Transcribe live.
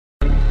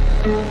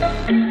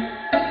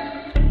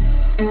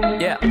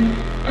Yeah,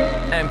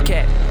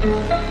 Emkay.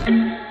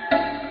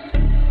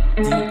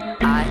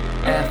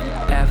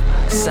 D-I-F-F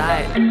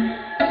side,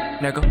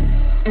 nigga.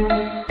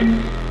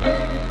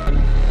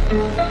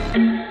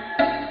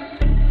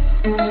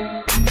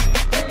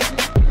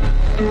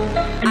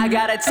 I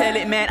gotta tell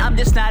it, man, I'm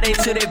just not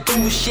into that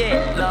bullshit,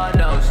 Lord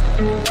knows.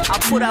 I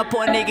put up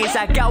on niggas,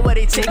 I got what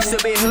it takes to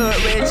be hood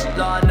rich,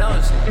 Lord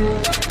knows.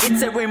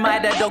 It's a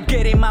reminder, don't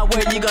get in my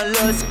way, you gon'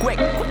 lose quick.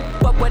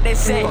 Fuck what they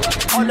say,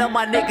 all of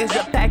my niggas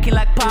are packing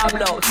like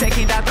Pablo,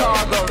 taking down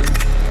cargoes.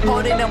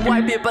 Holding them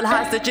white people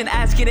hostage and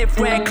asking if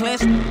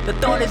Franklin's. The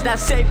thought is not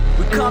safe,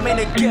 we come in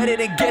to get it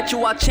and get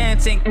you all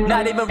chanting.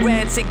 Not even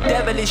ranting,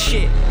 devilish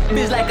shit.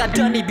 Feels like I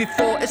done it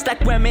before, it's like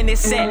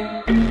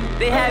reminiscent.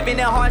 They having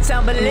a hard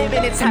time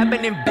believing it's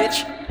happening,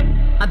 bitch.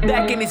 I'm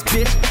back in this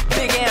bitch,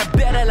 bigger and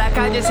better like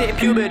I just hit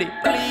puberty.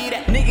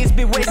 Niggas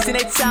be wasting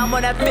their time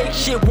on that fake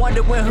shit,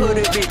 wonder when hood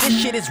it be. This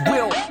shit is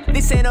real,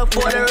 this ain't no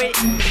forgery.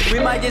 We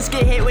might just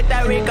get hit with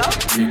that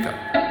R.i.c.o.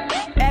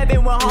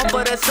 Everyone home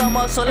for the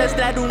summer, so let's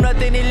not do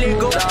nothing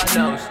illegal. Lord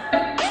knows.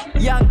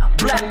 Young,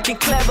 black, and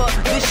clever,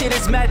 this shit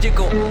is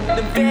magical.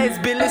 The feds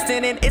be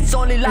listening, it's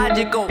only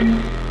logical.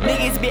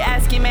 Niggas be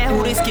asking, man,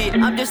 who this kid?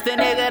 I'm just a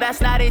nigga that's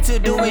not into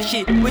doing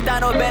shit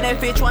without no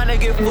benefit, trying to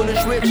get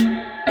foolish rich.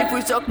 If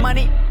we talk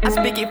money, I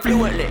speak it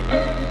fluently.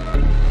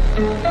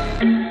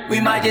 We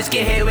might just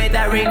get hit with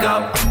that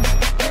R.i.c.o.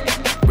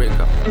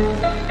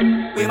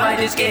 We might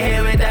just get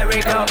hit with that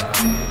R.i.c.o.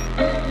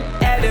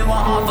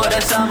 Everyone home for the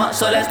summer,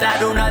 so let's not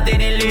do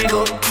nothing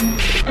illegal.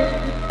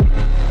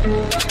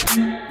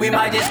 We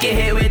might just get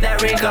hit with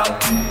that R.i.c.o.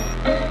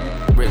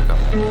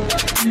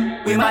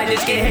 We might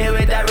just get hit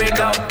with that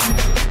R.i.c.o.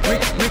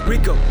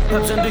 R.i.c.o, pas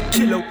besoin de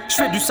kilos.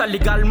 J'fais du sale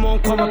légalement,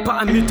 crois-moi pas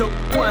un mytho.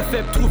 Point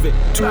faible trouvé,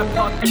 tu as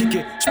pas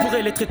kické.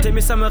 J'pourrais les traiter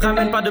mais ça me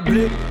ramène pas de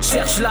blé.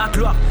 Cherche la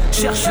gloire,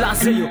 cherche la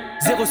zéro.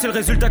 Zéro c'est le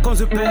résultat quand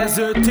je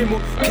pèse tes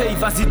mots. Kay,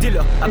 vas-y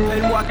dealer,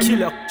 appelle-moi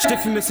killer. J't'ai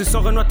fumé c'est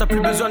sans Renoir, t'as plus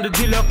besoin de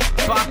dealer.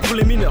 Pas pour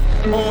les mineurs,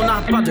 on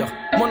n'a pas d'heure.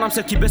 Mon âme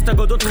celle qui baisse ta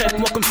godo,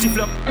 traite-moi comme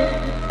stifler.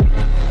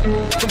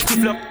 Comme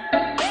stifler.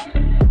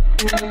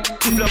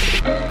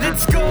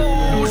 Let's go,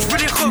 je veux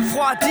les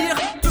refroidir.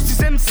 Tous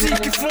ces MC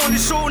qui font les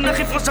shows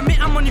n'arriveront jamais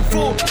à mon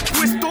niveau.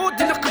 Westo,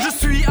 dis-leur que je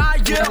suis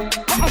ailleurs.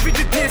 Pas envie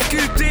de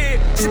discuter,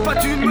 j'ai pas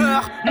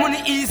d'humeur.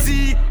 Money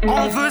easy,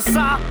 on veut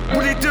ça.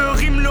 Boulet de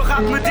rime, le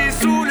rap me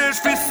dessoule. Je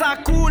fais ça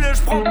cool,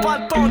 je prends pas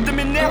le temps de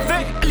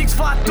m'énerver.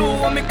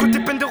 L'X-Vato, à mes côtés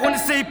Pender, on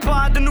essaye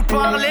pas de nous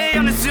parler.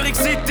 On est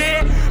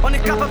surexcité, on est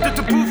capable de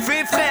te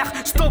bouffer, frère.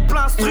 Stop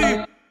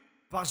l'instru.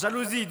 Par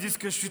jalousie, ils disent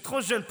que je suis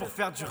trop jeune pour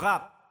faire du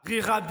rap.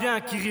 Rira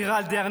bien qui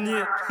rira le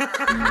dernier.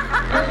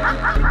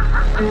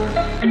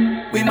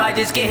 We might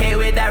just get hit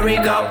with that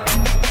R.i.c.o.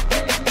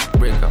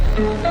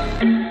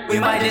 We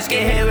might just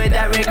get hit with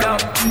that R.i.c.o.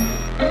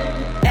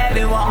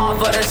 Everyone home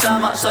for the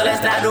summer, so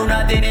let's not do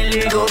nothing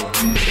illegal.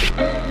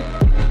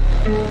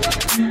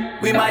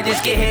 We might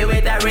just get hit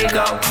with that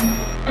R.i.c.o.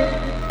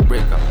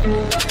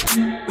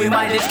 We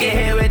might just get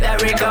hit with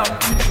that R.i.c.o.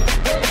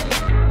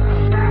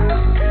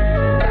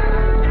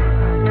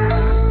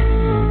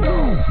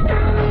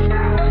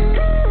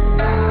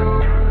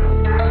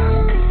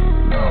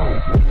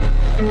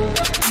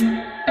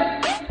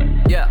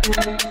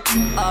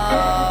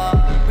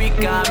 We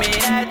coming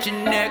at your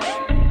neck,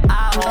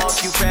 I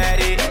hope you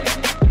ready.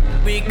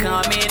 We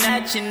coming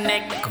at your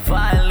neck,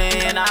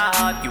 violin, I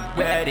hope you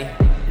ready.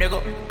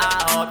 Nigga,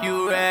 I hope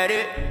you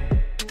ready.